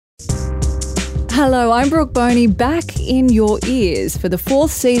Hello, I'm Brooke Boney, back in your ears for the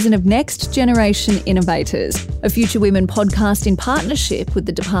 4th season of Next Generation Innovators, a Future Women podcast in partnership with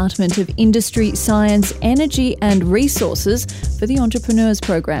the Department of Industry, Science, Energy and Resources for the Entrepreneurs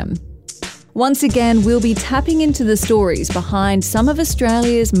Program. Once again, we'll be tapping into the stories behind some of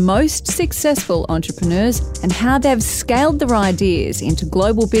Australia's most successful entrepreneurs and how they've scaled their ideas into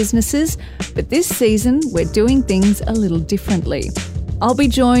global businesses. But this season, we're doing things a little differently. I'll be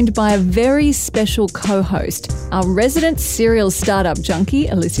joined by a very special co-host, our resident serial startup junkie,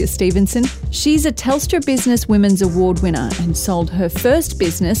 Alicia Stevenson. She's a Telstra Business Women's Award winner and sold her first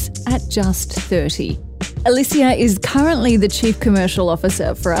business at just 30. Alicia is currently the Chief Commercial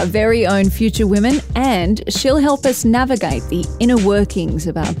Officer for our very own Future Women, and she'll help us navigate the inner workings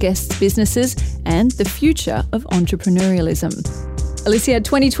of our guests' businesses and the future of entrepreneurialism. Alicia,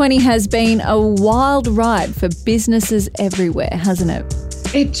 2020 has been a wild ride for businesses everywhere, hasn't it?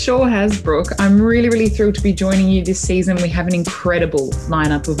 It sure has, Brooke. I'm really thrilled to be joining you this season. We have an incredible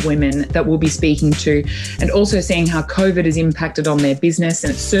lineup of women that we'll be speaking to, and also seeing how COVID has impacted on their business.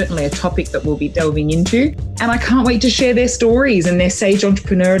 And it's certainly a topic that we'll be delving into. And I can't wait to share their stories and their sage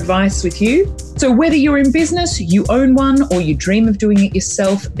entrepreneur advice with you. So whether you're in business, you own one, or you dream of doing it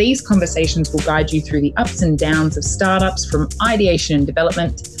yourself, these conversations will guide you through the ups and downs of startups, from ideation and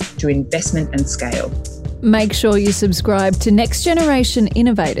development to investment and scale. Make sure you subscribe to Next Generation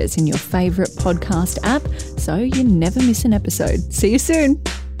Innovators in your favourite podcast app so you never miss an episode. See you soon.